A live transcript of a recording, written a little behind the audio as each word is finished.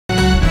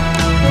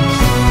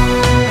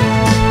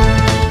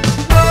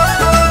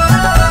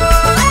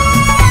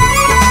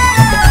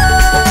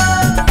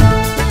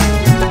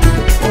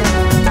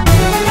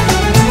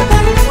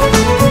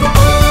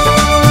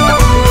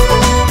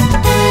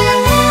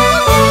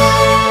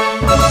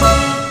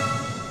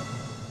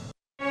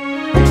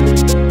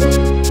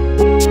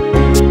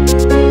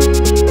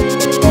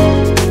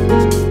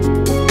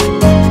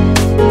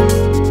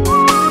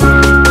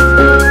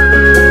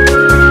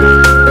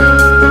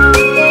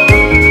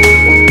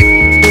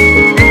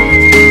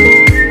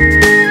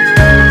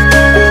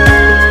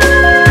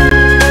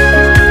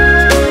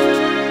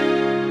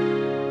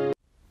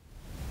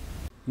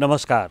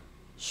नमस्कार,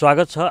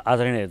 स्वागत छ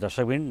आदरणीय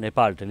दर्शकबिन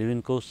नेपाल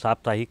टेलिभिजनको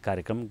साप्ताहिक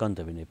कार्यक्रम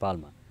गन्तव्य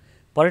नेपालमा।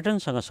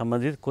 पर्यटनसँग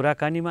सम्बन्धित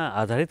कुराकानीमा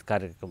आधारित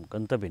कार्यक्रम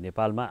गन्तव्य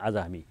नेपालमा आज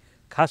हामी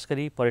खास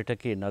गरी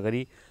पर्यटकीय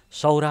नगरी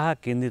सौराहा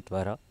केन्द्रित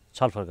भएर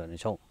छलफल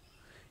गर्नेछौँ।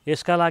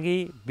 यसका लागि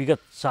विगत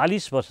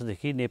 40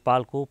 वर्षदेखि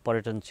नेपालको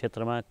पर्यटन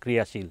क्षेत्रमा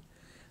क्रियाशील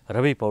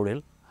रवि पौडेल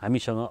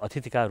हामीसँग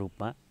अतिथिका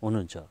रूपमा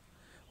हुनुहुन्छ।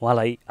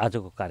 उहाँलाई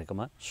आजको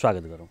कार्यक्रममा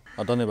स्वागत गरौँ।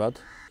 धन्यवाद।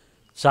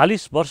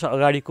 40 वर्ष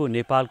अगाडिको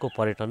नेपालको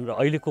पर्यटन र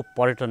अहिलेको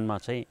पर्यटनमा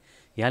चाहिँ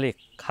यहाँले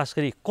खास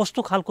गरी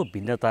कस्तो खालको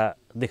भिन्नता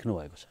देख्नु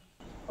भएको छ?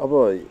 अब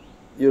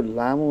यो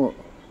लामो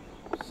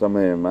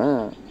समयमा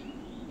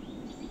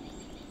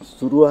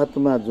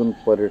सुरुवातमा जुन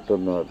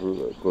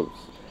पर्यटनहरूको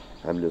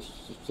हामीले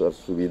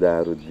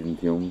सुविधाहरू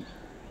दिन्थ्यौँ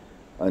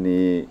अनि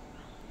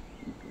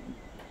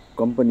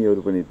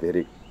कम्पनीहरू पनि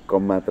धेरै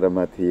कम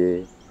मात्रामा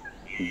थिए,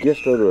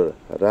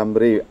 गेस्टहरू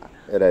राम्रै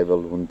एराइभल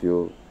हुन्थ्यो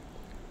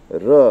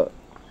र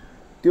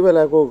त्यो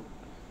बेलाको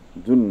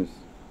जुन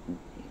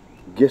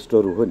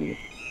गेस्टहरू हो नि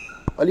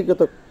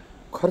अलिकति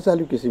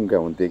खर्चालु किसिमका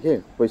हुन्थे के,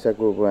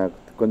 पैसाको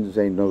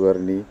कन्जुसाइ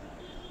नगर्ने।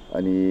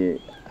 अनि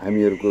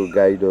हामीहरूको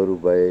गाइडहरू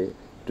भए,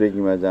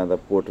 ट्रेकिङमा जाँदा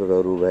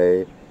पोर्टरहरू भए,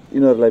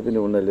 यिनीहरूलाई पनि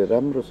उनीहरूले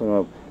राम्रोसँग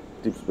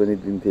टिप्स पनि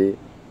दिन्थे।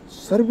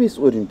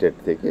 सर्भिस ओरिएन्टेड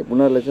थिए कि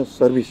उनीहरूलाई चाहिँ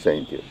सर्भिस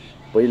चाहिन्थ्यो।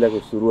 पहिलाको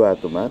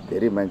सुरुवातमा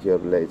धेरै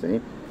मान्छेहरूलाई चाहिँ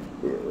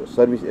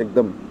सर्भिस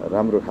एकदम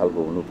राम्रो खालको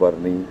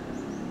हुनुपर्ने,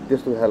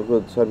 त्यस्तो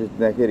खालको सर्भिस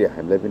दिँदाखेरि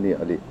हामीलाई पनि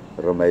अलि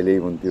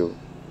रमाइलो हुन्थ्यो,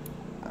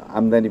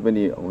 आम्दानी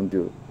पनि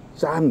हुन्थ्यो,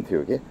 चाम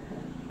थियो के।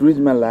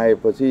 टुरिज्ममा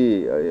लागेपछि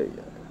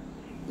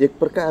एक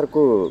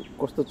प्रकारको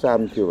कस्तो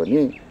चाम थियो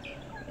भने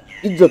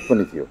इज्जत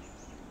पनि थियो।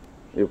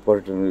 यो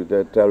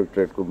पर्यटन ट्राभल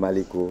ट्रेडको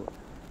मालिक हो,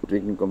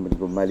 ट्रेकिङ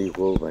कम्पनीको मालिक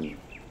हो भने।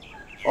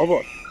 अब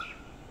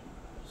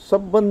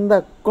सबभन्दा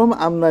कम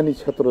आम्दानी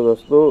क्षेत्र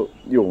जस्तो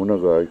यो हुन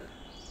गयो।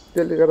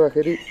 त्यसले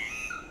गर्दाखेरि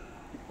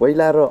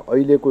पहिला र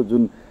अहिलेको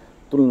जुन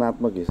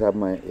तुलनात्मक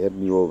हिसाबमा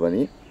हेर्ने हो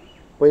भने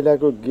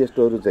पहिलाको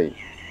गेस्टहरू चाहिँ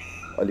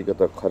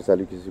अलिकति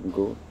खर्चालु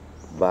किसिमको,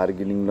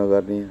 बार्गेनिङ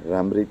नगर्ने,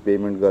 राम्रै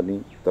पेमेन्ट गर्ने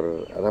तर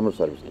राम्रो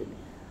सर्भिस लिने।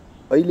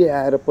 अहिले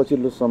आएर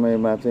पछिल्लो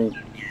समयमा चाहिँ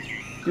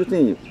त्यो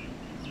चाहिँ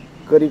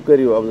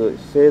करिब अब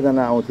 100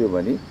 जना आउँथ्यो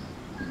भने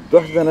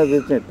 10 जना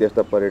चाहिँ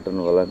त्यस्ता पर्यटन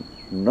होला,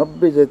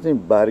 90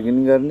 चाहिँ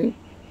बार्गेनिङ गर्ने,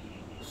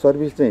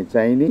 सर्भिस चाहिँ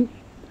चाहिने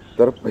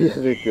तर पैसा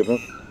चाहिँ तिर्न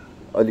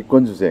अलिक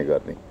कन्जुस चाहिँ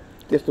गर्ने,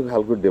 त्यस्तो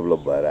खालको डेभलप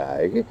भएर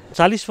आयो कि।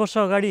 40 वर्ष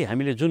अगाडि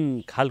हामीले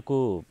जुन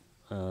खालको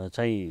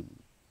चाहिँ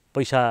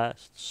पैसा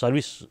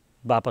सर्भिस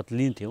बापत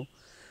लिन्थ्यौँ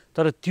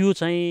तर त्यो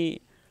चाहिँ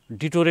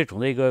डिटोरेट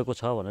हुँदै गएको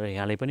छ भनेर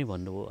यहाँले पनि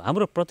भन्नुभयो।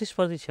 हाम्रो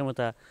प्रतिस्पर्धी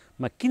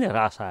क्षमतामा किन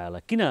ह्रास आयो होला?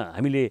 किन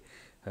हामीले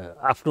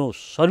आफ्नो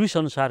सर्भिस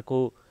अनुसारको,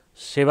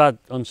 सेवा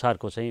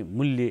अनुसारको चाहिँ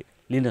मूल्य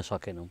लिन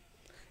सकेनौँ?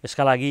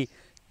 यसका लागि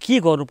के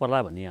गर्नु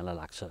पर्ला भन्ने यहाँलाई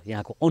लाग्छ,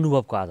 यहाँको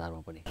अनुभवको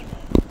आधारमा पनि?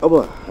 अब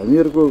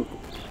हामीहरूको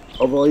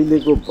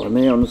अहिलेको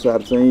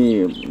भनाइअनुसार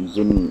चाहिँ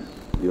जुन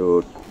यो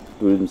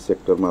टुरिज्म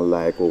सेक्टरमा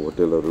लागेको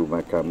होटेलहरूमा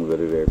काम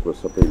गरिरहेको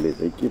सबैले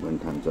चाहिँ के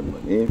ठान्छन्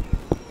भने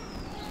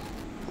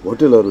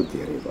होटेलहरू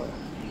धेरै भयो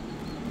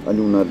अनि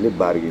उनीहरूले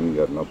बार्गेनिङ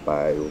गर्न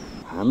पायो।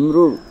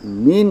 हाम्रो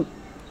मेन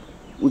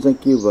चाहिँ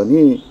के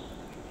भने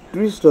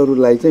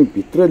टुरिस्टहरूलाई चाहिँ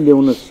भित्र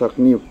ल्याउन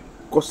सक्ने,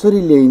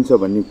 कसरी ल्याइन्छ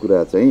भन्ने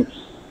कुरा चाहिँ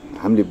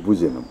हामीले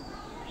बुझेनौँ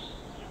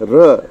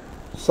र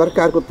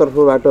सरकारको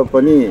तर्फबाट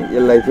पनि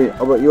यसलाई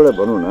चाहिँ अब एउटा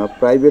भनौँ न,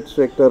 प्राइभेट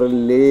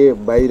सेक्टरले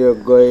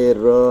बाहिर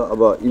गएर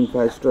अब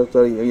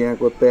इन्फ्रास्ट्रक्चर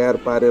यहाँको तयार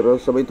पारेर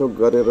सबै थोक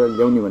गरेर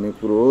ल्याउने भन्ने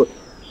कुरो हो।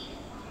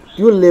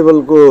 त्यो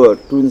लेभलको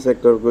टुरिज्म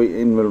सेक्टरको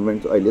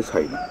इन्भल्भमेन्ट अहिले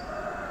छैन।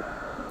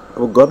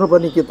 अब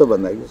गर्नुपर्ने के त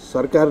भन्दाखेरि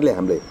सरकारले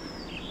हामीलाई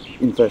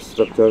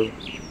इन्फ्रास्ट्रक्चर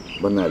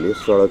भन्नाले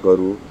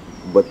सडकहरू,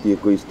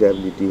 बत्तीको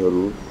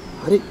स्टेबिलिटीहरू,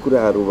 हरेक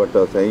कुराहरूबाट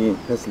चाहिँ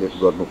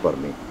फेसिलिटेट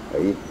गर्नुपर्ने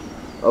है।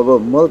 अब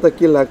मलाई त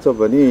के लाग्छ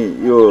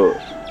भने यो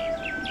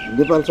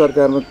नेपाल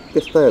सरकारमा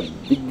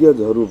त्यस्ता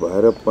दिग्गजहरू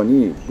भएर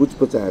पनि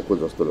बुझपचाएको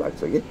जस्तो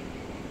लाग्छ कि,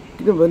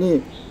 किनभने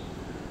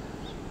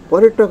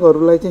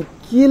पर्यटकहरूलाई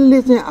चाहिँ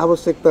केले चाहिँ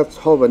आवश्यकता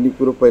छ भन्ने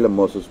कुरो पहिला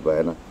महसुस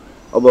भएन।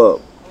 अब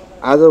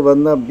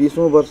आजभन्दा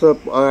 20औं वर्ष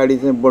अगाडि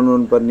चाहिँ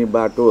बनाउनु पर्ने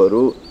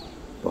बाटोहरू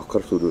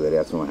भर्खर सुरु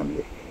गरेका छौँ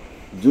हामीले।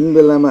 जुन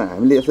बेलामा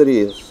हामीले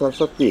यसरी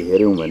सरसत्ती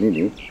हेऱ्यौँ भने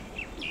नि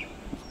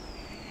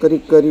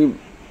करिब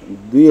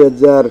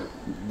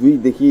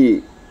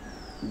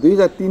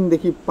 2003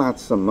 देखि 5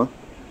 सम्म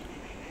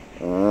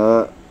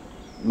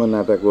म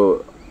नाटाको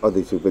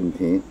अध्यक्ष पनि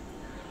थिएँ।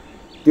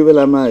 त्यो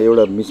बेलामा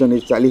एउटा मिसन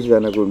 40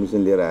 जनाको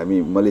मिसन लिएर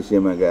हामी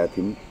मलेसियामा गएका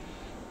थियौँ।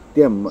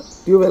 त्यहाँ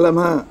त्यो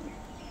बेलामा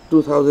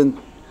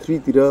 2003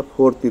 तिर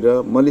 4 तिर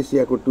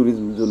मलेसियाको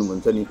टुरिज्म जुन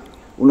भन्छ नि,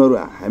 उनीहरू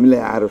हामीलाई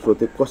आएर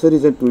सोध्थे कसरी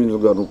चाहिँ टुरिज्म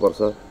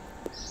गर्नुपर्छ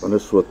भनेर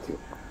सोध्थ्यो।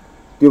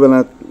 त्यो बेला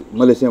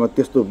मलेसियामा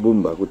त्यस्तो बुम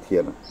भएको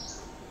थिएन।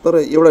 तर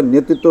एउटा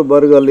नेतृत्व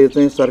वर्गले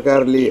चाहिँ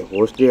सरकारले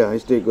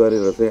होस्टे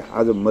गरेर चाहिँ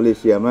आज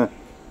मलेसियामा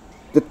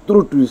त्यत्रो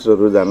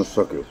टुरिस्टहरू जान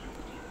सक्यो।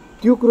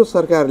 त्यो कुरो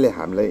सरकारले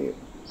हामीलाई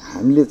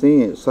हामीले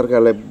चाहिँ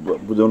सरकारलाई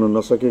बुझाउन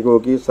नसकेको हो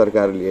कि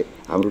सरकारले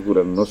हाम्रो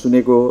कुरा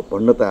नसुनेको हो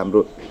भन्न त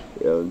हाम्रो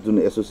जुन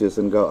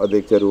एसोसिएसनका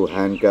अध्यक्षहरू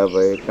हानका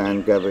भए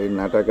टानका भए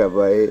नाटाका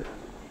भए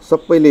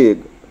सबैले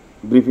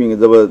ब्रिफिङ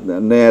जब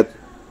नयाँ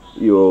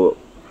यो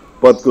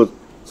पदको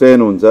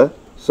चयन हुन्छ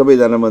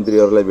सबैजना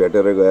मन्त्रीहरूलाई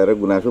भेटेर गएर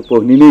गुनासो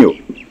पोख्ने नै हो,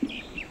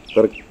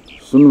 तर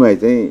सुनवाई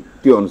चाहिँ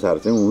त्यो अनुसार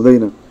चाहिँ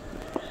हुँदैन।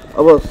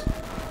 अब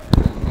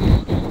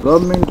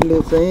गभर्मेन्टले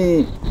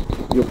चाहिँ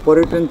यो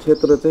पर्यटन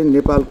क्षेत्र चाहिँ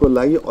नेपालको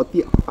लागि अति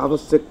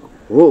आवश्यक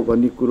हो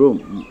भन्ने कुरो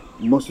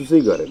महसुसै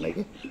गरेन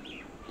कि।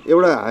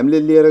 एउटा हामीले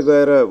लिएर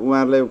गएर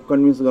उहाँहरूलाई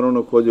कन्भिन्स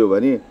गराउन खोज्यो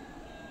भने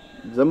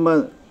जम्मा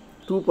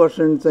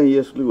 2% चाहिँ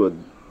यसको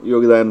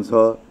योगदान छ,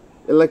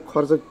 यसलाई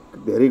खर्च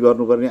धेरै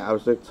गर्नुपर्ने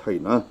आवश्यक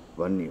छैन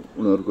भन्ने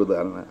उनीहरूको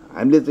धारणा।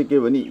 हामीले चाहिँ के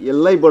भने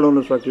यसलाई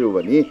बढाउन सक्यो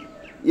भने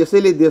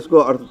यसैले देशको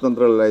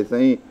अर्थतन्त्रलाई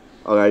चाहिँ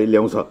अगाडि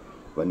ल्याउँछ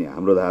भन्ने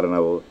हाम्रो धारणा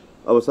हो।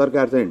 अब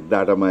सरकार चाहिँ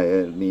डाटामा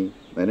हेर्ने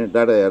होइन,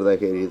 डाटा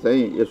हेर्दाखेरि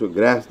चाहिँ यसको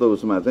ग्रास त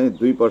उसमा चाहिँ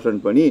 2%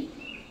 पनि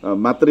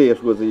मात्रै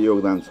यसको चाहिँ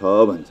योगदान छ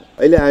भन्छ।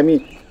 अहिले हामी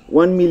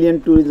 1 मिलियन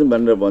टुरिज्म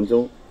भनेर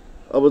भन्छौँ।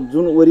 अब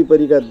जुन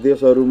वरिपरिका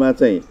देशहरूमा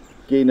चाहिँ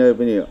केही नभए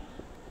पनि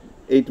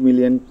 8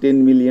 मिलियन 10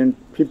 मिलियन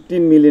 15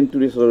 मिलियन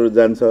टुरिस्टहरू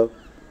जान्छ।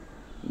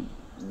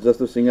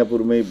 जस्तो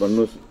सिङ्गापुरमै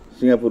भन्नुहोस्,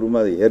 सिङ्गापुरमा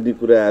हेर्ने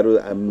कुराहरू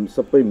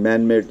सबै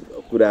म्यानमेड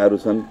कुराहरू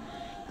छन्।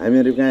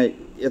 हामीहरू कहाँ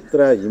यत्र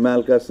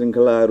हिमालका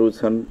श्रृङ्खलाहरू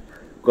छन्,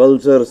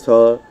 कल्चर छ,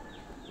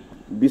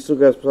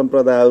 विश्वका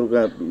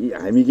सम्प्रदायहरूका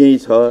हामीकै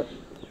छ।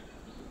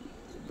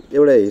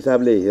 एउटा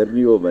हिसाबले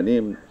हेर्ने हो भने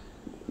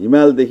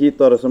हिमालदेखि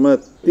तरसम्म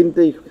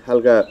तिनटै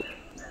खालका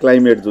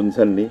क्लाइमेट जुन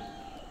छन् नि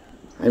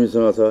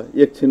हामीसँग छ।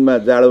 एकछिनमा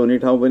जाडो हुने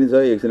ठाउँ पनि छ,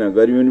 एकछिनमा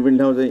गर्मी हुने पनि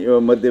ठाउँ छ, यो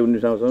मध्य हुने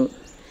ठाउँ छ।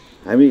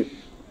 हामी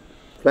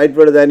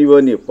फ्लाइटबाट जाने भयो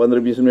भने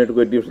 15-20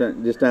 मिनटको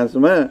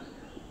डिस्टेन्समा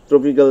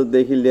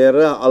ट्रोपिकलदेखि लिएर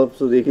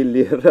अल्प्सदेखि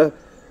लिएर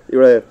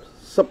एउटा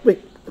सबै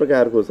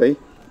प्रकारको चाहिँ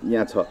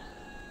यहाँ छ।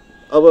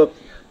 अब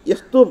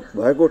यस्तो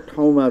भएको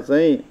ठाउँमा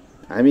चाहिँ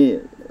हामी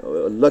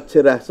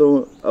लक्ष्य राख्छौँ।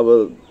 अब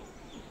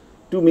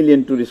 2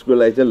 मिलियन टुरिस्टको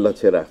लागि चाहिँ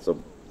लक्ष्य राख्छौँ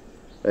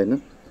होइन।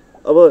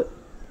 अब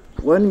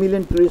 1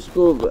 मिलियन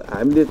टुरिस्टको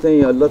हामीले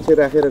चाहिँ लक्ष्य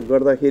राखेर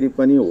गर्दाखेरि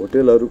पनि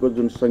होटेलहरूको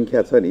जुन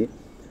सङ्ख्या छ नि,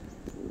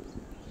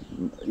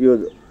 यो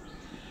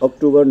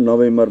अक्टोबर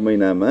नोभेम्बर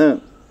महिनामा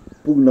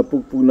पुग्न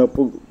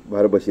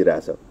भएर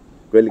बसिरहेछ।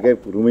 कहिलेकाहीँ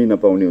रुमै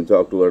नपाउने हुन्छ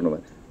अक्टोबर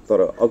नोभेम्बर। तर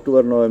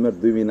अक्टोबर नोभेम्बर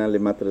 2 महिनाले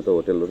मात्र त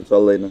होटेलहरू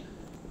चल्दैन।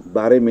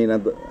 12 महिना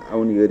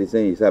आउने गरी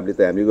चाहिँ हिसाबले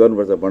त हामीले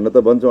गर्नुपर्छ भन्न त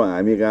भन्छौँ।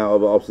 हामी कहाँ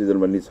अब अफ सिजन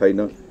भन्ने छैन,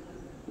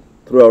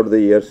 through out the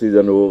year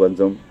season हो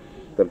भन्छौँ।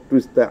 तर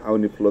टुरिस्ट त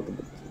आउने फ्लो त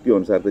त्यो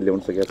अनुसार त ल्याउन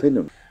सकेका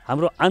छैनौँ।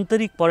 हाम्रो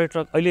आन्तरिक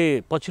पर्यटक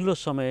अहिले पछिल्लो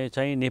समय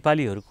चाहिँ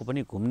नेपालीहरूको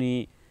पनि घुम्ने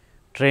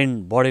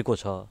ट्रेन्ड बढेको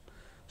छ।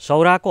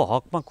 सौराको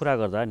हकमा कुरा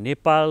गर्दा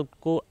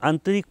नेपालको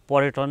आन्तरिक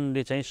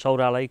पर्यटनले चाहिँ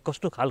सौरालाई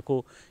कस्तो खालको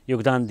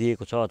योगदान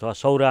दिएको छ अथवा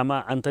सौरामा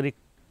आन्तरिक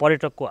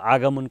पर्यटकको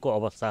आगमनको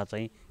अवस्था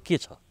चाहिँ के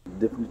छ?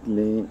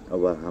 डेफिनेटली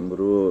अब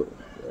हाम्रो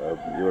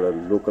एउटा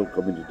लोकल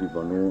कम्युनिटी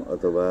भनौँ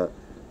अथवा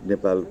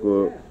नेपालको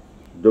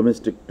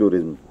डोमेस्टिक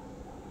टुरिज्म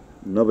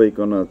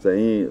नभइकन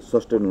चाहिँ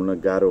सस्टेन हुन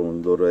गाह्रो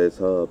हुँदो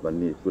रहेछ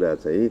भन्ने कुरा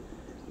चाहिँ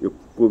यो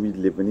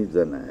कोभिडले पनि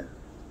जनायो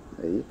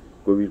है।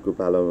 कोभिडको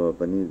पालामा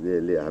पनि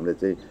यसले हामीले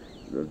चाहिँ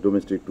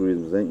डोमेस्टिक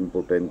टुरिज्म चाहिँ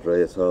इम्पोर्टेन्ट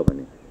रहेछ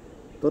भने।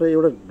 तर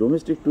एउटा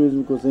डोमेस्टिक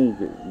टुरिज्मको चाहिँ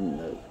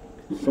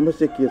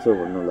समस्या के छ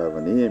भन्नुलाई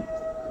भने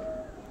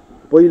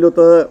पहिलो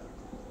त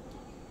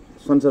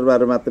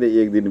शनिबार मात्रै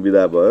 1 दिन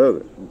बिदा भयो,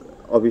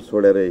 अफिस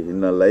छोडेर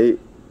हिँड्नलाई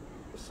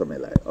समय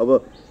लाग्यो। अब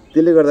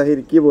त्यसले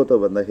गर्दाखेरि के भयो त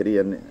भन्दाखेरि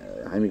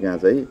हामी कहाँ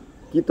चाहिँ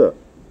कि त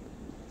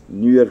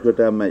न्यु इयरको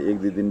टाइममा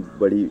 1-2 दिन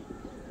बढी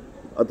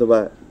अथवा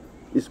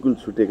स्कुल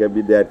छुटेका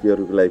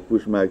विद्यार्थीहरूको लागि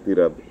पुष माघतिर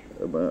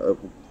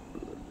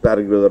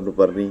टार्गेट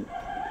गर्नुपर्ने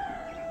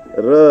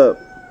र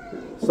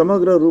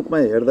समग्र रूपमा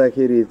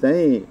हेर्दाखेरि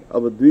चाहिँ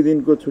अब 2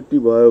 दिनको छुट्टी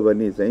भयो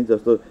भने चाहिँ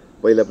जस्तो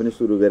पहिला पनि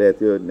सुरु गरेको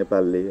थियो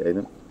नेपालले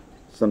होइन,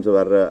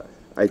 शनिबार र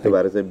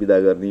आइतबार चाहिँ बिदा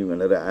गर्ने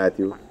भनेर आएको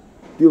थियो।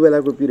 त्यो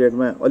बेलाको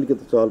पिरियडमा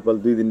अलिकति चहलपहल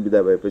 2 दिन बिदा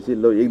भएपछि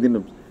ल 1 दिन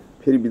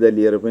फेरि बिदा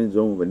लिएर पनि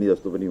जाउँ भन्ने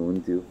जस्तो पनि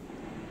हुन्थ्यो।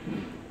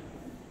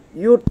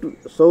 यो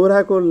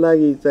सौराको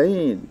लागि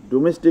चाहिँ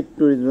डोमेस्टिक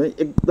टुरिज्म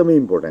एकदमै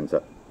इम्पोर्टेन्ट छ।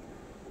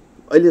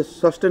 अहिले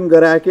सस्टेन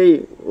गराएकै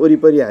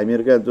वरिपरि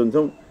हामीहरूका जुन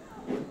छौँ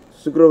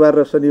शुक्रबार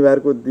र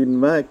शनिबारको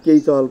दिनमा केही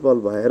चहलपहल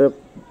भएर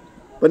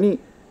पनि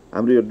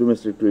हाम्रो यो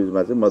डोमेस्टिक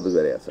टुरिज्ममा चाहिँ मद्दत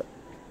गरेको छ।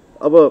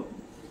 अब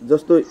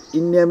जस्तो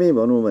इन्डियामै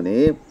भनौँ भने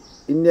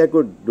इन्डियाको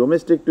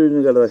डोमेस्टिक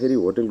टुरिज्म गर्दाखेरि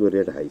होटलको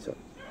रेट हाई छ,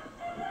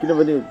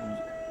 किनभने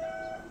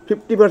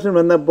 50%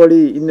 भन्दा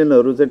बढी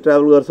इन्डियनहरू चाहिँ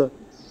ट्राभल गर्छ,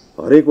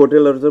 हरेक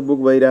होटलहरू चाहिँ बुक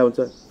भइरहेको हुन्छ।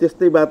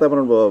 त्यस्तै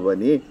वातावरण भयो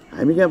भने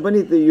हामी कहाँ पनि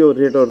यो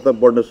रेटहरू त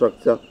बढ्न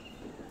सक्छ।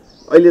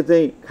 अहिले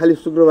चाहिँ खालि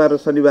शुक्रबार र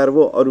शनिबार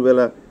भयो, अरू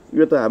बेला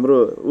यो त हाम्रो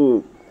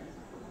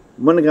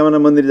मनोकामना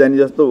मन्दिर जाने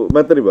जस्तो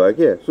मात्रै भयो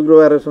के।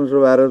 शुक्रबार र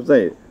शनिबार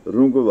चाहिँ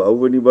रुमको भाउ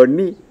पनि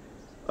बढ्ने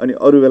अनि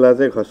अरू बेला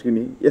चाहिँ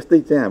खस्किने, यस्तै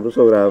चाहिँ हाम्रो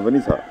सौरामा पनि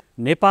छ।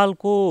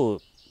 नेपालको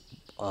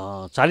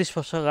 40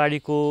 वर्ष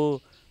अगाडिको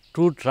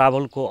टुर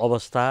ट्राभलको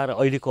अवस्था र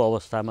अहिलेको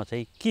अवस्थामा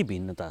चाहिँ के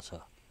भिन्नता छ?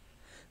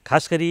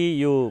 खास गरी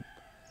यो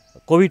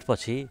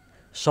कोभिडपछि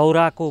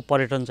सौराको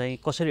पर्यटन चाहिँ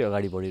कसरी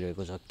अगाडि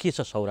बढिरहेको छ? के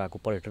छ सौराको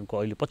पर्यटनको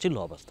अहिले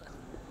पछिल्लो अवस्था?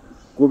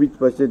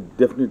 कोभिडपछि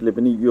डेफिनेटली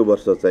पनि यो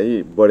वर्ष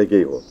चाहिँ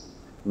बढेकै हो,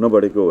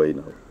 नबढेको होइन।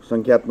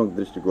 सङ्ख्यात्मक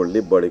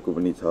दृष्टिकोणले बढेको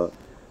पनि छ।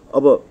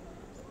 अब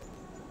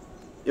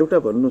एउटा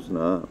भन्नुहोस् न,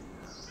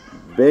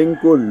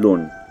 ब्याङ्कको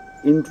लोन,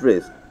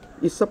 इन्ट्रेस्ट,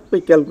 यी सबै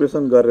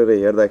क्यालकुलेसन गरेर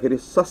हेर्दाखेरि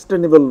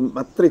सस्टेनेबल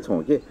मात्रै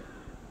छौँ कि।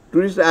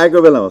 टुरिस्ट आएको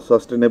बेलामा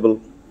सस्टेनेबल,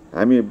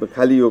 हामी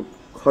खालि यो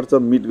खर्च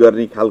मिट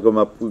गर्ने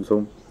खालकोमा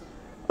पुग्छौँ।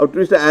 अब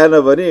टुरिस्ट आएन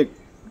भने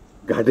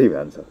घाटै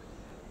भन्छ।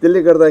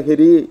 त्यसले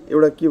गर्दाखेरि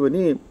एउटा के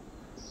भने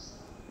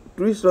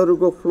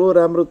टुरिस्टहरूको फ्लो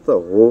राम्रो त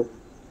हो।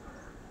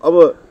 अब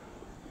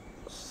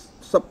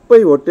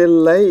सबै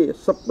होटेललाई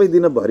सबै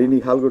दिन भरिने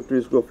खालको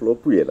टुरिस्टको फ्लो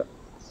पुगेन।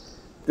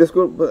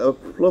 त्यसको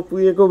फ्लो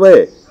पुगेको भए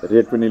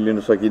रेट पनि लिन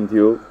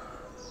सकिन्थ्यो।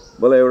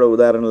 मलाई एउटा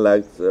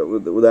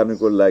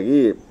उदाहरणको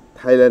लागि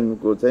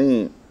थाइल्यान्डको चाहिँ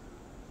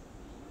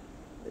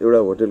एउटा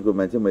होटेलको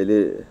मान्छे मैले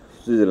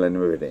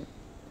स्विजरल्यान्डमा भेटेँ।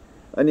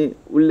 अनि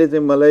उसले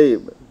चाहिँ मलाई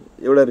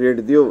एउटा रेट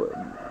दियो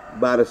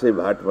 1200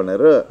 भाट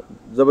भनेर,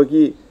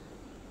 जबकि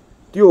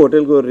त्यो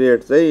होटेलको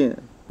रेट चाहिँ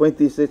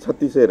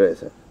 3500-3600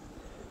 रहेछ।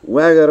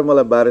 उहाँ गएर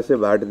मलाई 1200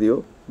 भाट दियो।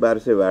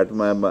 1200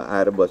 भाटमा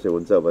आएर बसे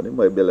हुन्छ भने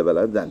म बेला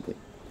बेला जान्थेँ।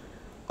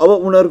 अब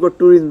उनीहरूको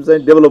टुरिज्म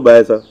चाहिँ डेभलप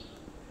भएछ।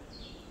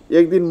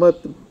 एक दिन म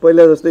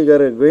पहिला जस्तै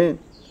गरेर गएँ,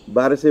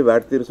 1200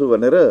 भाट तिर्छु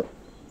भनेर।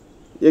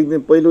 एक दिन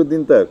पहिलो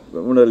दिन त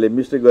उनीहरूले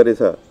मिस्टेक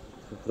गरेछ,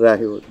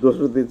 राख्यो।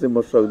 दोस्रो दिन चाहिँ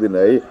म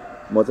सक्दिनँ है,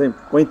 म चाहिँ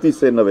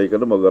 3500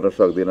 नभइकन म गर्न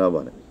सक्दिनँ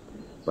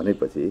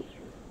भनेपछि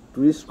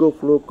टुरिस्टको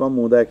फ्लो कम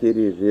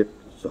हुँदाखेरि रेट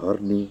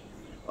झर्ने,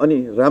 अनि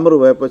राम्रो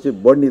भएपछि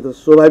बढ्ने त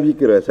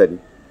स्वाभाविक रहेछ नि।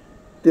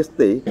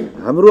 त्यस्तै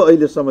हाम्रो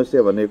अहिले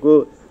समस्या भनेको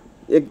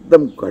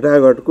एकदम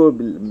घटाघटको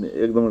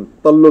एकदम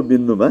तल्लो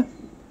बिन्दुमा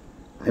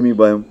हामी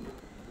भयौँ।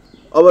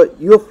 अब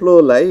यो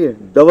फ्लोलाई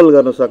डबल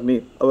गर्न सक्ने,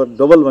 अब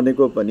डबल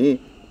भनेको पनि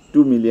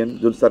 2 मिलियन,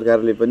 जुन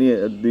सरकारले पनि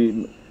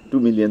 2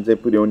 मिलियन चाहिँ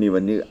पुर्याउने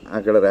भन्ने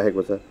आँकडा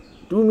राखेको छ।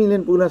 2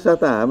 मिलियन पुग्न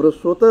साथ हाम्रो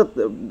स्वत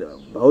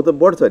भाउ त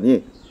बढ्छ नि।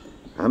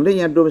 हाम्रै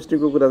यहाँ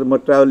डोमेस्टिकको कुरा, म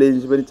ट्राभल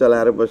एजेन्सी पनि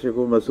चलाएर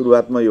बसेको। म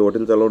सुरुवातमा यो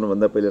होटल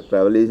चलाउनुभन्दा पहिला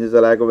ट्राभल एजेन्सी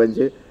चलाएको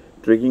मान्छे,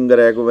 ट्रेकिङ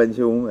गराएको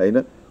मान्छे हुँ होइन।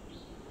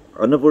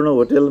 अन्नपूर्ण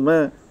होटेलमा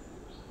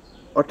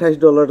 $28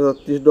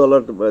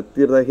 $30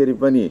 तिर्दाखेरि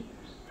पनि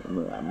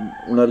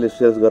उनीहरूले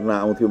सेल्स गर्न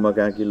आउँथ्यो म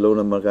कहाँ, कि लौ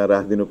न म कहाँ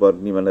राखिदिनु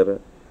पर्ने भनेर।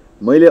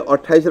 मैले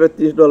 $28 र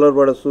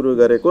 $30बाट सुरु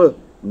गरेको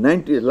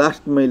 90,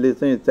 लास्ट मैले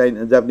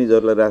चाहिँ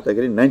जापानिजहरूलाई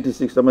राख्दाखेरि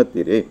 96सम्म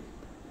तिरेँ।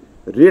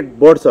 रेट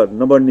बढ्छ,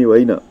 नबढ्ने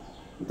होइन,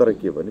 तर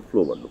के भने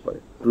फ्लो भन्नु पऱ्यो,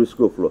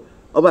 टुरिस्टको फ्लो।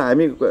 अब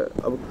हामी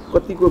अब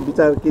कतिको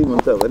विचार के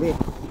हुन्छ भने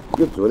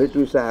यो झोले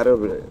टुरिस्ट आएर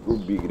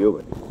बिग्रियो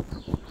भने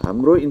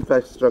हाम्रो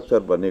इन्फ्रास्ट्रक्चर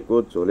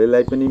भनेको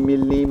झोलेलाई पनि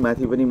मिल्ने,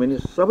 माथि पनि मिल्ने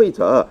सबै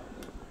छ।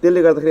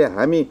 त्यसले गर्दाखेरि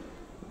हामी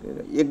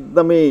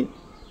एकदमै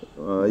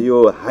यो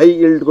हाई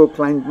इल्डको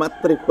क्लाइन्ट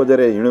मात्रै खोजेर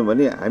हिँड्यौँ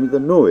भने हामी त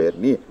नो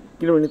हेर्ने।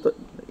 किनभने त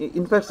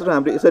इन्फ्रास्ट्रक्चर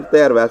हाम्रो यसरी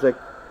तयार भएको छ।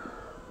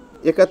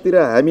 एकातिर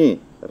हामी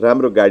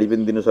राम्रो गाडी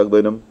पनि दिन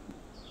सक्दैनौँ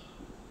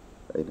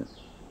होइन।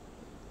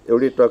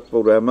 एउटै ट्रक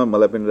प्रोग्राममा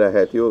मलाई पनि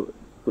राखेको थियो,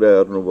 कुरा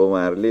गर्नुभयो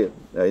उहाँहरूले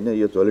होइन,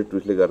 यो झोले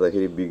टुरिस्टले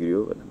गर्दाखेरि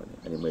बिग्रियो भने।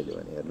 अनि मैले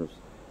भने हेर्नुहोस्,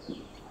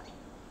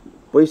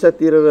 पैसा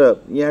तिरेर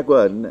यहाँको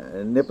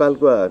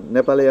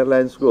नेपाल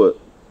एयरलाइन्सको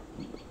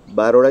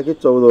 12वटा कि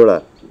 14वटा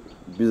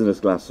बिजनेस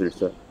क्लास सिट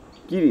छ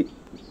कि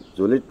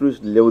झोले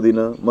टुरिस्ट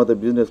ल्याउँदिनँ। म त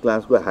बिजनेस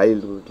क्लासको हाई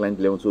क्लाइन्ट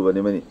ल्याउँछु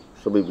भने पनि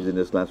सबै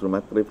बिजनेस क्लासको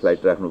मात्रै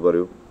फ्लाइट राख्नु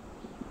पऱ्यो।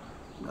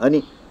 अनि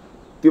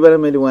त्यो बेला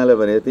मैले उहाँलाई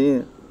भनेको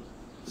थिएँ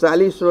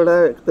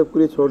 40वटा त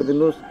कुरै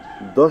छोडिदिनुहोस्,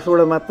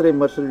 10वटा मात्रै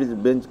मर्सिडिज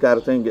बेन्च कार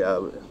चाहिँ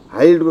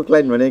हाई इल्डको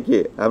क्लाइन्ट भने के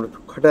हाम्रो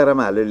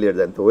खटारामा हालेर लिएर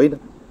जान्थ्यो होइन।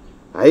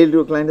 हाई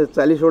इल्डको क्लाइन्ट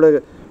 40वटा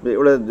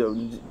एउटा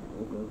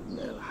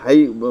हाई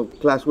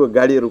क्लासको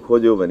गाडीहरू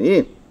खोज्यो भने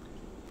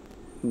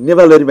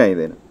नेपालभरि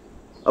पाइँदैन।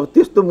 अब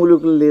त्यस्तो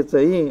मुलुकले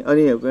चाहिँ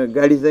अनि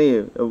गाडी चाहिँ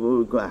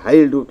हाई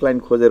इल्डको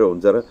क्लाइन्ट खोजेर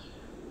हुन्छ र?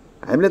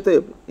 हामीले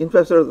त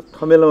इन्फ्रास्ट्रक्चर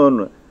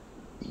थमेलामा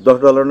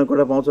 $10 नै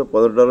कोठा पाउँछ,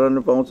 $15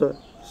 नै पाउँछ,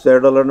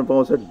 $100 नै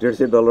पाउँछ,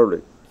 $150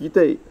 कि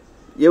त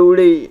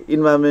एउटै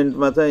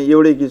इन्भाइरोमेन्टमा चाहिँ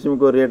एउटै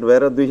किसिमको रेट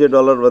भएर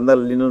 $200 भन्दा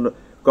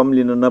कम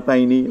लिन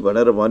नपाइने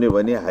भनेर भन्यो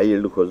भने हाई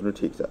इल्ड खोज्नु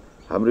ठिक छ।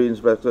 हाम्रो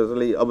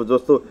इन्फ्रास्ट्रक्चरले अब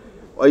जस्तो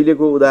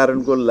अहिलेको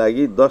उदाहरणको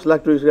लागि 10 लाख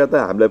टुरिस्टका त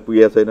हामीलाई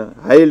पुगेको छैन।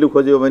 हाई इल्ड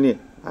खोज्यो भने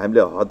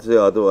हामीले हद से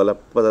हद वाला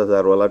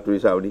 50,000 वाला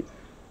टुरिस्ट आउने।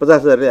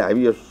 50,000ले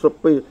हामी यो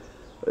सबै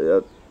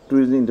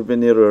टुरिज्म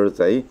इन्टरप्रेन्योरहरू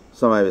चाहिँ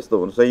समावेश त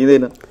हुन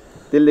सकिँदैन।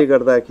 त्यसले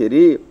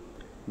गर्दाखेरि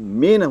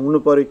मेन हुनु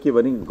पर्यो के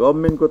भने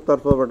गभर्मेन्टको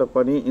तर्फबाट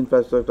पनि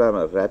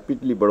इन्फ्रास्ट्रक्चरमा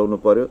ऱ्यापिडली बढाउनु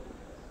पर्यो।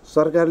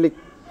 सरकारले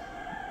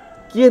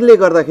केले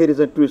गर्दाखेरि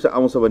चाहिँ टुरिस्ट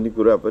आउँछ भन्ने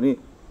कुरा पनि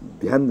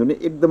ध्यान दिनु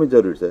एकदमै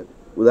जरुरी छ।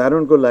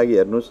 उदाहरणको लागि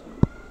हेर्नुहोस्,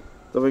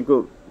 तपाईँको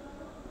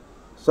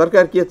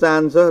सरकार के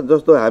चाहन्छ,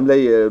 जस्तो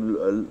हामीलाई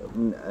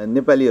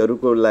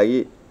नेपालीहरूको लागि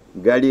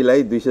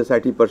गाडीलाई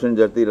 260%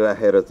 जति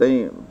राखेर चाहिँ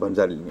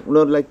भन्सार लिने।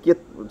 उनीहरूलाई के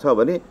छ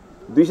भने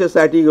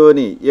 260 गयो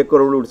भने 1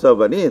 करोड उठ्छ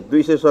भने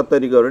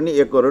 270 गयो भने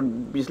 1 करोड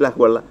 20 लाख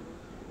बढ्ला।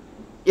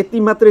 यति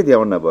मात्रै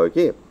ध्यान नभयो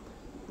कि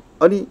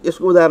अनि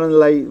यसको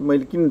उदाहरणलाई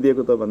मैले किन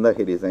दिएको त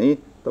भन्दाखेरि चाहिँ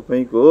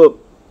तपाईँको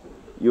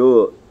यो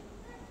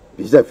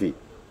भिजा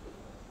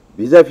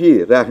फी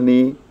राख्ने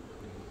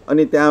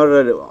अनि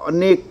त्यहाँबाट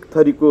अनेक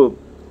थरीको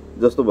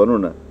जस्तो भनौँ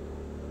न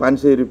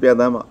 500 रुपियाँ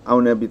दाम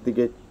आउने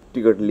बित्तिकै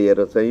टिकट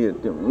लिएर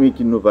चाहिँ उही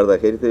किन्नु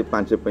पर्दाखेरि त्यही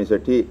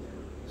 565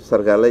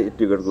 सरकारलाई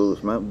टिकटको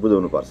उसमा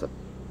बुझाउनुपर्छ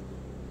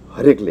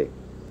हरेकले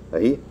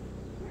है।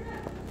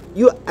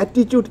 यो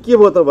एटिट्युड के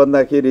भयो त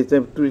भन्दाखेरि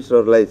चाहिँ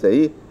टुरिस्टहरूलाई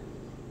चाहिँ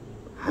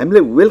हामीले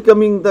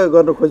वेलकमिङ त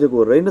गर्न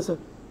खोजेको रहेनछ।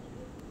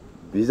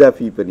 भिजा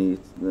फी पनि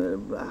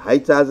हाई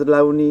चार्ज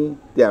लाउने,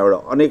 त्यहाँबाट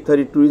अनेक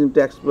थरी टुरिज्म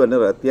ट्याक्स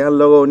भनेर त्यहाँ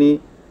लगाउने।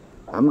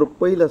 हाम्रो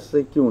पहिला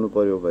चाहिँ के हुनु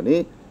पर्यो भने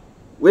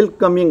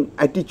वेलकमिङ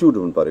एटिट्युड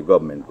हुनु पर्यो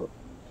गभर्मेन्टको।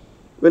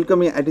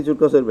 वेलकमिङ एटिट्युड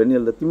कसरी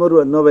भने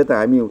तिमीहरू नभए त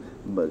हामी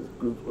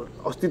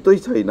अस्तित्वै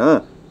छैन,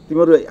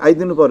 तिमीहरू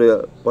आइदिनु पर्यो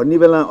भन्ने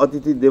बेला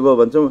अतिथि देव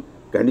भन्छौँ,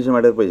 घाँटी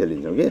समाटेर पैसा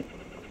लिन्छौँ कि।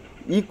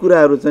 यी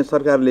कुराहरू चाहिँ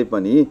सरकारले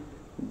पनि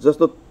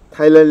जस्तो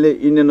थाइल्यान्डले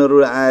इन्डियनहरू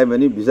आयो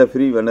भने भिजा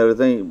फ्री भनेर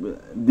चाहिँ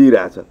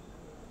दिइरहेछ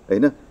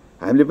होइन।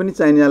 हामीले पनि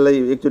चाइनालाई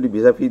एकचोटि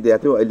भिजा फी दिएको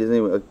थियो, अहिले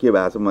चाहिँ के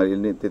भएको छ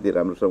मैले त्यति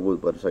राम्रोसँग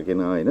बुझ्नु सकेन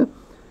होइन।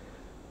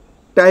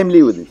 टाइमली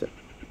हुँदैछ।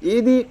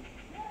 यदि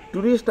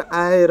टुरिस्ट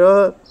आएर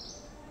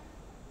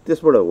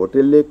त्यसबाट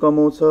होटेलले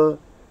कमाउँछ,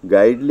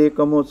 गाइडले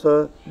कमाउँछ,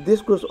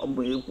 देशको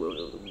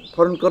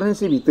फरेन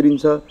करेन्सी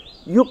भित्रिन्छ,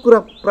 यो कुरा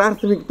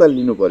प्राथमिकता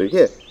लिनु पर्यो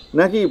क्या।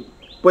 न कि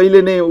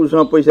पहिले नै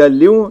उसँग पैसा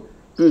लिउँ,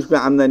 टुरिस्टको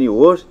आम्दानी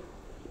होस्,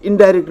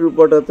 इन्डाइरेक्ट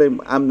रूपबाट चाहिँ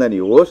आम्दानी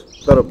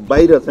होस्, तर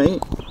बाहिर चाहिँ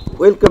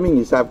वेलकमिङ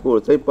हिसाबको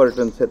चाहिँ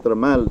पर्यटन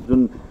क्षेत्रमा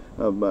जुन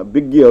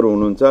विज्ञहरू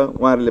हुनुहुन्छ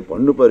उहाँहरूले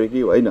भन्नु पर्यो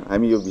कि होइन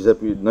हामी यो भिजा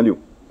फी नलिउँ,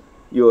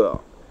 यो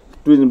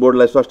टुरिज्म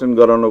बोर्डलाई सस्टेन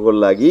गराउनको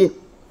लागि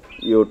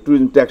यो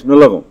टुरिज्म ट्याक्स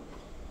नलगाउँ,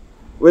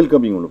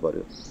 वेलकमिङ हुनु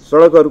पर्यो।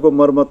 सडकहरूको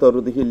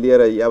मर्मतहरूदेखि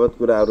लिएर यावत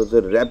कुराहरू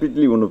चाहिँ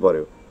ऱ्यापिडली हुनु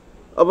पर्यो।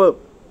 अब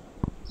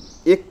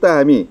एक त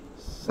हामी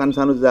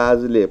सानो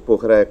जहाजले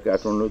पोखरा,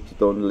 काठमाडौँ,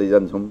 चितवन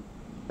लैजान्छौँ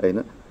होइन।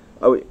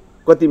 अब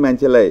कति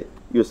मान्छेलाई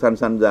यो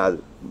सानो जहाज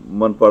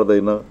मन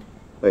पर्दैन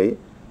है।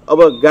 अब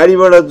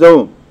गाडीबाट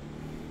जाउँ,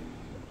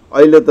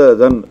 अहिले त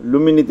झन्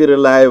लुम्बिनीतिर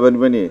लाग्यो भने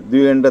पनि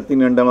 2 घन्टा 3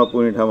 घन्टामा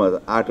पुग्ने ठाउँमा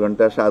 8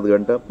 घन्टा 7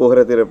 घन्टा,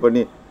 पोखरातिर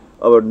पनि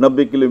अब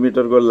 90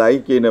 किलोमिटरको लागि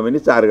केही नभने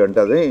 4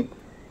 घन्टा चाहिँ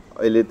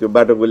अहिले त्यो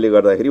बाटोकोले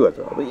गर्दाखेरि भन्छ।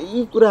 अब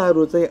यी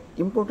कुराहरू चाहिँ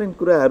इम्पोर्टेन्ट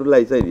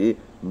कुराहरूलाई चाहिँ नि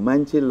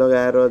मान्छे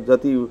लगाएर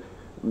जति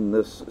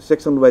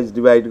सेक्सन वाइज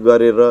डिभाइड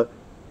गरेर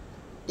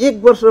 1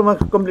 वर्षमा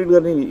कम्प्लिट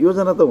गर्ने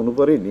योजना त हुनु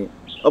पऱ्यो नि।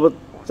 अब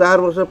 4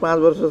 वर्ष 5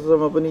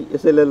 वर्षसम्म पनि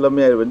यसैलाई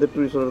लम्ब्यायो भने त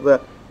टुरिस्टहरू त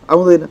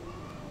आउँदैन।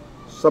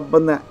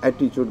 सबभन्दा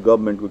एटिट्युड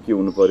गभर्मेन्टको के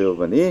हुनु पर्यो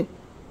भने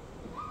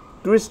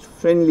टुरिस्ट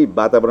फ्रेन्डली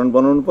वातावरण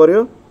बनाउनु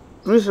पर्यो,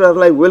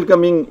 टुरिस्टहरूलाई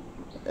वेलकमिङ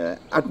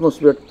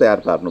एटमोस्फियर तयार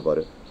पार्नु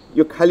पर्यो।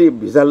 यो खालि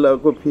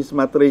भिजाको फिस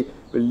मात्रै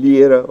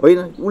लिएर होइन,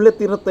 उसले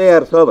तिर्न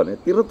तयार छ भने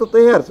तिर्न त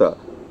तयार छ।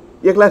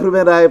 1 लाख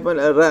रुपियाँ राखे पनि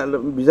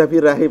भिजा फी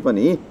राखे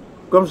पनि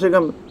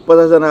कमसेकम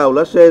 50 जना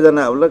आउला, 100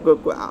 जना आउला,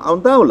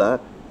 आउँदा आउला।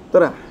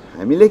 तर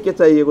हामीले के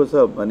चाहिएको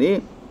छ भने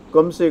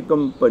कमसेकम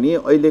पनि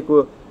अहिलेको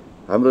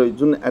हाम्रो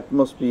जुन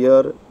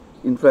एटमोस्फियर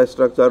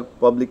इन्फ्रास्ट्रक्चर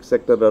पब्लिक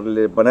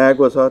सेक्टरहरूले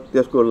बनाएको छ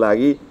त्यसको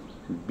लागि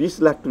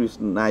 20 लाख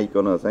टुरिस्ट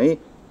नआइकन चाहिँ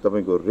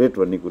तपाईँको रेट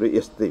भन्ने कुरो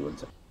यस्तै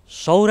हुन्छ।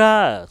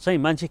 सौरा चाहिँ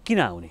मान्छे किन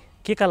आउने,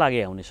 के का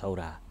लागि आउने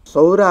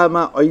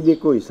सौरामा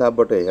अहिलेको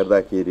हिसाबबाट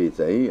हेर्दाखेरि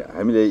चाहिँ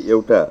हामीले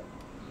एउटा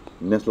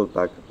नेसनल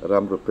पार्क,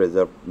 राम्रो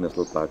प्रिजर्भ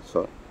नेसनल पार्क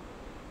छ।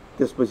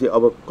 त्यसपछि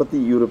अब कति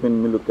युरोपियन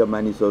मुलुकका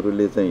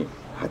मानिसहरूले चाहिँ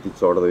हात्ती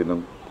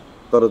चढ्दैनन्,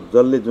 तर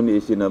जसले जुन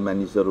एसियन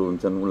मानिसहरू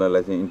हुन्छन्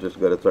उनीहरूलाई चाहिँ इन्ट्रेस्ट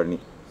गरेर चढ्ने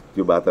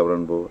त्यो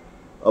वातावरण भयो।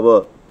 अब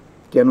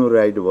क्यानो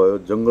राइड भयो,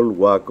 जङ्गल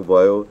वाक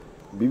भयो,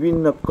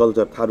 विभिन्न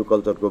कल्चर थारू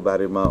कल्चरको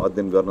बारेमा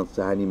अध्ययन गर्न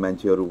चाहने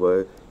मान्छेहरू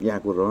भयो,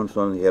 यहाँको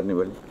रहनसहन हेर्ने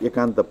भयो,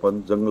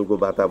 एकान्तपन, जङ्गलको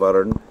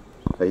वातावरण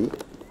है,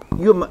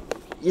 यो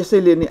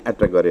यसैले नै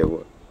एट्र्याक्ट गरेको।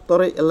 तर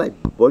यसलाई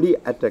बढी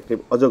एट्र्याक्टिभ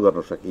अझ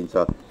गर्न सकिन्छ।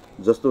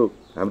 जस्तो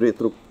हाम्रो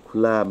यत्रो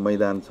खुला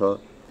मैदान छ,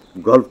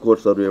 गल्फ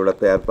कोर्सहरू एउटा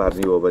तयार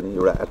पार्ने हो भने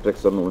एउटा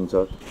एट्र्याक्सन हुन्छ।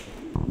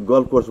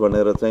 गल्फ कोर्स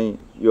भनेर चाहिँ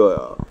यो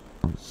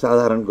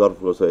साधारण गल्फ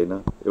कोर्स होइन,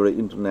 एउटा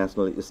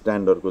इन्टरनेसनल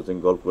स्ट्यान्डर्डको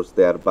चाहिँ गल्फ कोर्स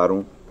तयार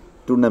पारौँ,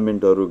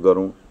 टुर्नामेन्टहरू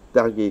गरौँ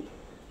ताकि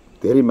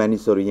धेरै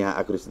मानिसहरू यहाँ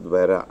आकर्षित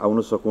भएर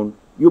आउन सकुन्।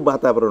 यो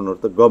वातावरणहरू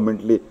त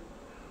गभर्मेन्टले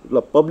ल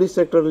पब्लिक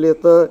सेक्टरले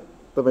त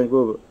तपाईँको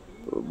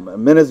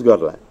म्यानेज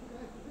गर्ला,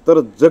 तर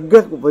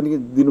जग्गा पनि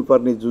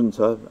दिनुपर्ने जुन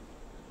छ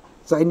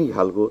चाहिने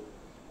खालको।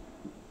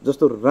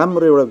 जस्तो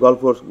राम्रो एउटा गल्फ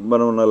कोर्स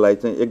बनाउनलाई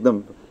चाहिँ एकदम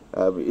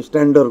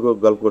स्ट्यान्डर्डको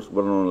गल्फ कोर्स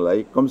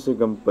बनाउनलाई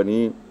कमसेकम पनि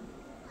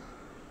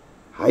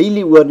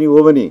हाइली गर्ने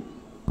हो भने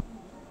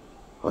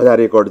 1000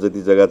 एकड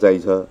जति जग्गा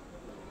चाहिन्छ,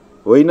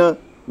 होइन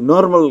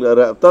नर्मल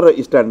तर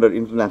स्ट्यान्डर्ड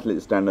इन्टरनेसनल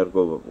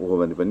स्ट्यान्डर्डको हो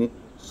भने पनि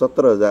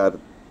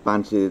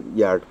 17,500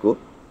 यार्डको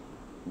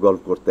गल्फ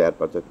कोर्स तयार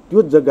पार्छ।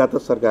 त्यो जग्गा त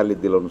सरकारले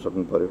दिलाउन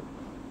सक्नु पर्यो।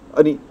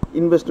 अनि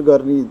इन्भेस्ट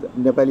गर्ने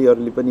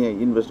नेपालीहरूले पनि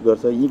इन्भेस्ट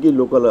गर्छ, यहीँकै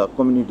लोकल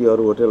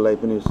कम्युनिटीहरू होटललाई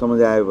पनि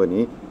सम्झायो भने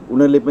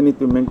उनीहरूले पनि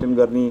त्यो मेन्टेन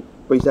गर्ने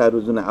पैसाहरू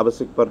जुन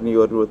आवश्यक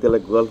पर्नेहरू त्यसलाई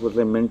गल्फ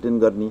कोर्सलाई मेन्टेन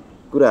गर्ने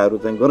कुराहरू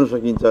चाहिँ गर्न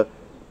सकिन्छ।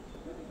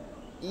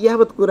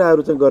 यावत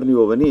कुराहरू चाहिँ गर्ने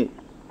हो भने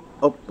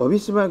अब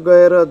भविष्यमा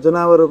गएर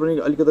जनावरहरू पनि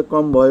अलिकति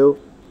कम भयो,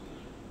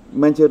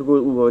 मान्छेहरूको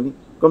उ भयो भने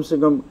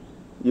कमसेकम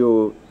यो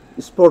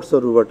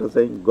स्पोर्ट्सहरूबाट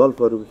चाहिँ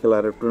गल्फहरू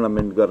खेलाएर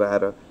टुर्नामेन्ट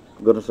गराएर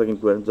गर्न सकिने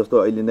कुरा। जस्तो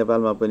अहिले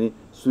नेपालमा पनि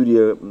सूर्य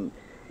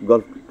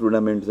गल्फ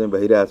टुर्नामेन्ट चाहिँ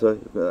भइरहेछ।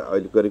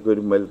 अहिले करिब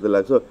करिब मैले त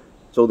लाग्छ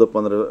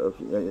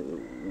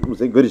 14-15 ऊ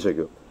चाहिँ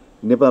गरिसक्यो।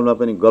 नेपालमा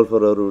पनि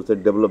गल्फरहरू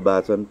चाहिँ डेभलप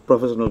भएको छन्,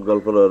 प्रोफेसनल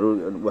गल्फरहरू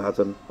भएको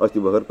छन्। अस्ति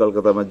भर्खर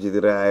कलकत्तामा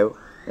जितेर आयो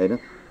होइन।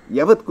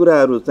 यावत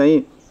कुराहरू चाहिँ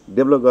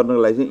डेभलप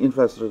गर्नको लागि चाहिँ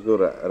इन्फ्रास्ट्रक्चर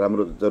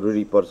राम्रो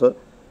जरुरी पर्छ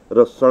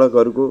र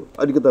सडकहरूको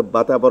अलिकति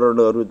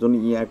वातावरणहरू जुन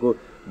यहाँको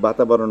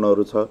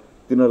वातावरणहरू छ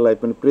तिनीहरूलाई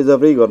पनि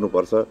प्रिजर्भै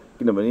गर्नुपर्छ।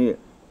 किनभने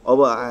अब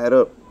आएर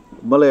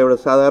मलाई एउटा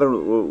साधारण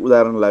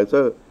उदाहरण लाग्छ।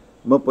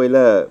 म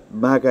पहिला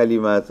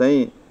महाकालीमा चाहिँ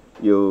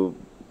यो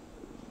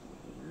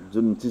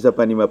जुन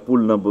चिसापानीमा पुल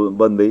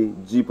नबन्दै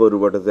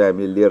जिपहरूबाट चाहिँ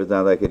हामीले लिएर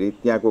जाँदाखेरि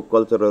त्यहाँको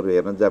कल्चरहरू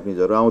हेर्न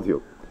जापानिजहरू आउँथ्यो।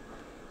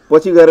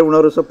 पछि गएर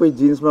उनीहरू सबै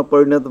जिन्समा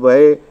परिणत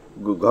भए,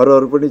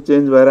 घरहरू पनि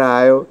चेन्ज भएर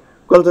आयो,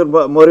 कल्चर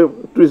मऱ्यो,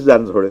 टुरिस्ट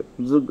जान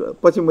छोड्यो।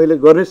 पछि मैले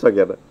गर्नै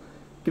सकेन।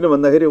 किन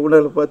भन्दाखेरि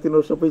उनीहरू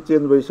तिनीहरू सबै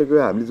चेन्ज भइसक्यो।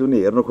 हामीले जुन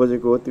हेर्न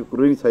खोजेको हो त्यो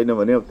कुरै छैन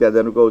भने अब त्यहाँ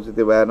जानुको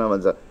औचित्य भएन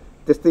भन्छ।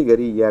 त्यस्तै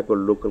गरी यहाँको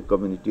लोकल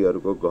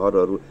कम्युनिटीहरूको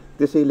घरहरू,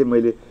 त्यसैले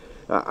मैले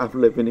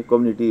आफूलाई पनि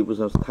कम्युनिटी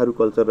उसमा थारू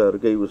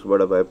कल्चरहरूकै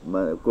उसबाट भए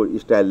को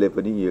स्टाइलले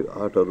पनि यो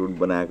हटहरू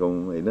बनाएको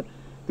हुँ होइन।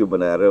 त्यो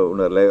बनाएर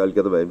उनीहरूलाई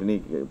अलिकति भए पनि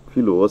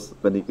फिल होस्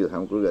पनि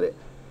खालको गरे।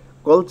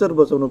 कल्चर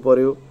बचाउनु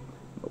पऱ्यो,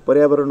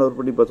 पर्यावरणहरू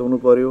पनि बचाउनु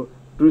पऱ्यो,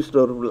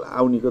 टुरिस्टहरू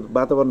आउनेको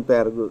वातावरण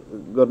तयार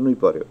गर्नै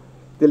पऱ्यो।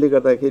 त्यसले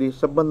गर्दाखेरि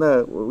सबभन्दा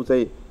ऊ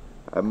चाहिँ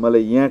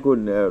मलाई यहाँको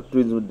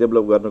टुरिज्म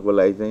डेभलप गर्नको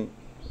लागि चाहिँ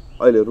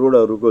अहिले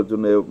रोडहरूको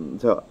जुन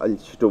छ अलिक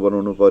छिटो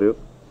बनाउनु पऱ्यो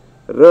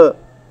र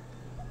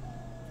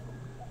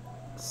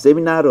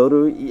सेमिनारहरू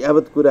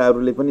यावत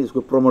कुराहरूले पनि यसको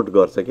प्रमोट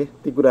गर्छ के।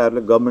 ती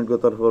कुराहरूले गभर्मेन्टको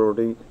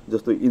तर्फबाटै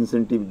जस्तो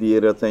इन्सेन्टिभ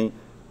दिएर चाहिँ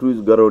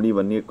टुरिस्ट गराउने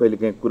भन्ने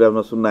कहिलेकाहीँ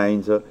कुरामा सुन्न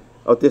आइन्छ।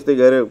 अब त्यस्तै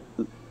गरेर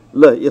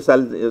ल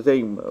यसपाल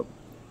चाहिँ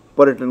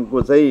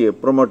पर्यटनको चाहिँ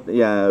प्रमोट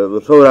यहाँ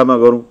सौरामा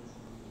गरौँ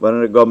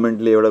भनेर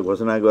गभर्मेन्टले एउटा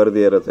घोषणा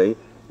गरिदिएर चाहिँ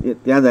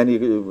त्यहाँ जाने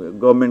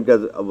गभर्मेन्टका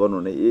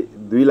भनौँ न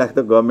 2 लाख त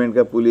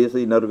गभर्मेन्टका पुलिस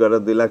यिनीहरू गरेर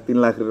 2 लाख 3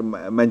 लाख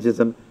मान्छे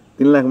छन्।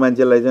 3 लाख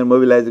मान्छेलाई चाहिँ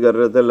मोबिलाइज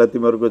गरेर चाहिँ ल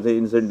तिमीहरूको चाहिँ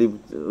इन्सेन्टिभ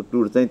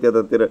टुर चाहिँ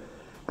त्यतातिर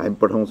हामी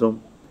पठाउँछौँ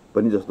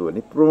पनि जस्तो भने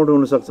प्रमोट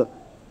हुनसक्छ।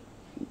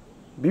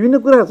 विभिन्न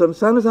कुराहरू छन्,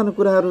 सानो सानो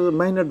कुराहरू,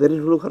 माइनर धेरै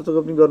ठुलो खर्च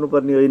पनि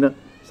गर्नुपर्ने होइन।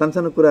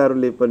 सानो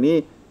कुराहरूले पनि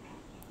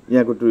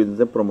यहाँको टुरिज्म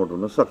चाहिँ प्रमोट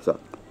हुनसक्छ।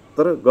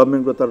 तर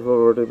गभर्मेन्टको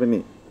तर्फबाट पनि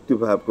त्यो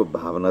भावको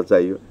भावना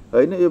चाहियो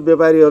होइन। यो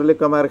व्यापारीहरूले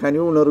कमाएर खाने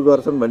हो, उनीहरू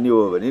गर्छन् भन्ने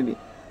हो भने नि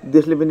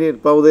देशले पनि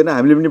पाउँदैन,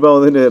 हामीले पनि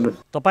पाउँदैन। हेर्नु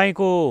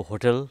तपाईँको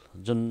होटल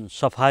जुन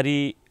सफारी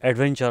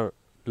एडभेन्चर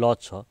लज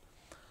छ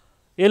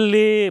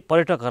यसले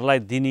पर्यटकहरूलाई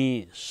दिने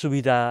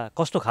सुविधा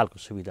कस्तो खालको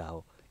सुविधा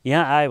हो?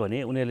 यहाँ आयो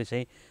भने उनीहरूले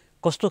चाहिँ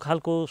कस्तो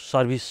खालको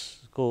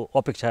सर्भिसको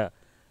अपेक्षा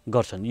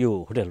गर्छन् यो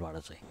होटलबाट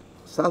चाहिँ?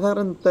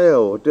 साधारणतया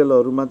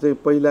होटलहरूमा चाहिँ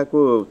पहिलाको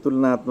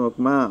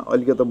तुलनात्मकमा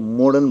अलिकति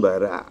मोडर्न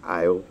भएर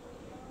आयो।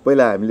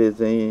 पहिला हामीले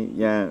चाहिँ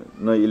यहाँ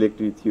न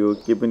इलेक्ट्रिक थियो,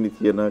 के पनि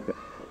थिएन।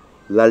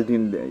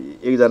 लालटिन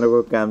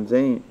एकजनाको काम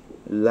चाहिँ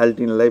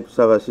लालटिनलाई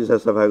सिसा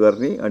सफा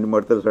गर्ने अनि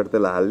मर्तेल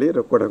सड्तेल हाल्ने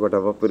र कोठा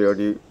कोठामा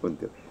पुर्याउने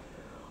हुन्थ्यो।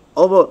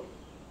 अब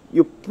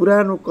यो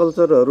पुरानो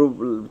कल्चरहरू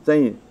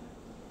चाहिँ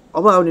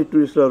अब आउने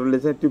टुरिस्टहरूले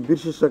चाहिँ त्यो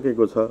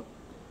बिर्सिसकेको छ।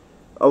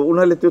 अब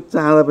उनीहरूले त्यो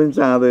चाहँदा पनि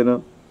चाहँदैन।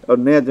 अब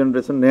नयाँ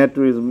जेनेरेसन नयाँ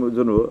टुरिज्म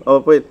जुन हो,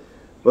 अब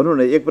भनौँ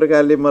न एक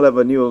प्रकारले मलाई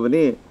भन्ने हो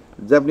भने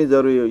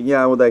जापानिजहरू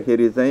यहाँ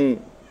आउँदाखेरि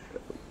चाहिँ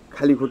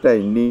खाली खुट्टा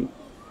हिँड्ने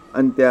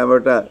अनि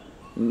त्यहाँबाट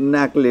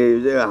नाकले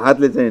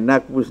हातले चाहिँ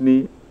नाक पुस्ने,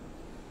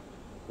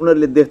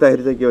 उनीहरूले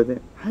देख्दाखेरि चाहिँ के भन्थे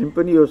हामी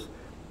पनि यो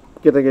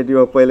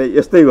केटाकेटीमा पहिला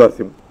यस्तै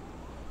गर्थ्यौँ।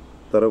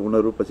 तर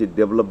उनीहरू पछि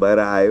डेभलप भएर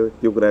आयो,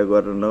 त्यो कुरा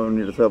गर्न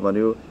नहुने छ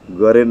भन्यो,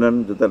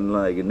 गरेनन्, जुत्ता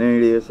नलागि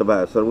नहिँडे, सभा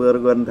सर्वहरू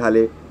गर्न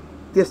थाले।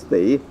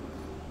 त्यस्तै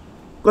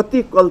कति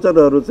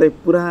कल्चरहरू चाहिँ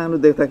पुरानो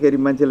देख्दाखेरि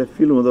मान्छेलाई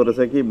फिल हुँदो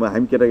रहेछ कि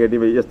हामी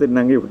केटाकेटीमा यस्तै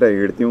नाङ्गे खुट्टा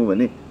हिँड्थ्यौँ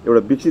भने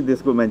एउटा विकसित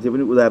देशको मान्छे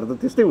पनि उदाहरण त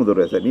त्यस्तै हुँदो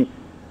रहेछ नि।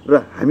 र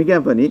हामी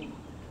कहाँ पनि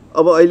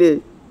अब अहिले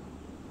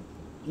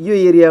यो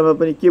एरियामा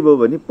पनि के भयो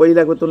भने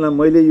पहिलाको तुलना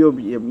मैले यो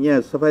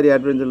यहाँ सफारी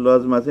एडभेन्चर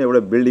लजमा चाहिँ एउटा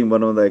बिल्डिङ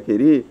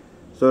बनाउँदाखेरि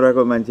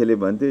सोराको मान्छेले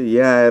भन्थ्यो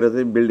यहाँ आएर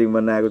चाहिँ बिल्डिङ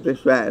बनाएको चाहिँ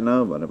स्वाएन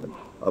भनेर।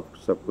 अब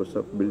सबको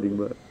सब बिल्डिङ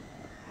भयो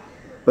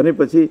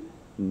भनेपछि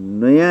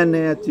नयाँ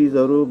नयाँ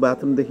चिजहरू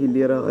बाथरुमदेखि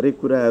लिएर हरेक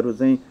कुराहरू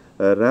चाहिँ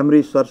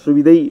राम्रै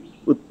सरसुविधै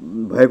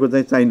भएको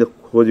चाहिँ चाहिँदो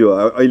खोज्यो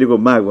अहिलेको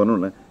माग भनौँ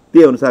न।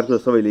 त्यही अनुसारको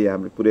सबैले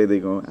हामीले पुर्याइदै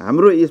गयौँ।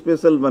 हाम्रो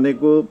स्पेसल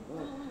भनेको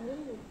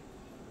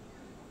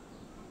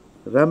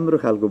राम्रो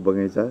खालको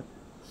बगैँचा,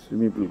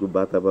 स्विमिङ पुलको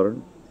वातावरण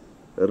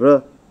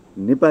र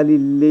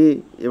नेपालीले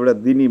एउटा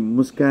दिने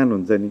मुस्कान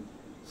हुन्छ नि,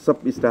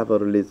 सब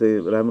स्टाफहरूले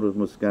चाहिँ राम्रो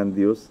मुस्कान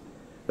दियोस्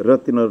र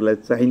तिनीहरूलाई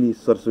चाहिने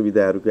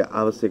सरसुविधाहरूको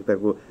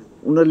आवश्यकताको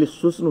उनीहरूले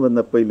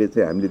सोच्नुभन्दा पहिले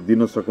चाहिँ हामीले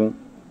दिन सकौँ।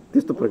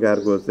 त्यस्तो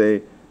प्रकारको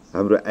चाहिँ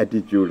हाम्रो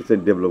एटिट्युड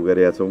चाहिँ डेभलप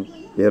गरेका छौँ।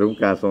 हेरौँ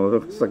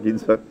कहाँसम्म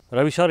सकिन्छ।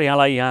 रवि सर,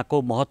 यहाँलाई यहाँको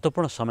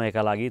महत्त्वपूर्ण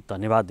समयका लागि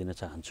धन्यवाद दिन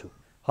चाहन्छु।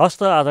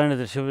 हस्त आदरणीय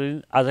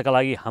दर्शकवृन्द, आजका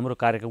लागि हाम्रो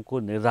कार्यक्रमको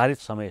निर्धारित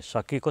समय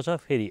सकिएको छ।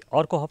 फेरि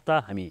अर्को हप्ता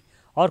हामी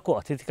अर्को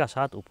अतिथिका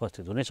साथ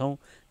उपस्थित हुनेछौँ।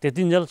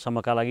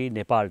 त्यतिन्जेलसम्मका लागि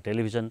नेपाल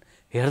टेलिभिजन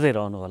हेर्दै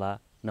रहनुहोला।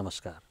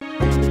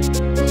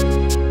 नमस्कार।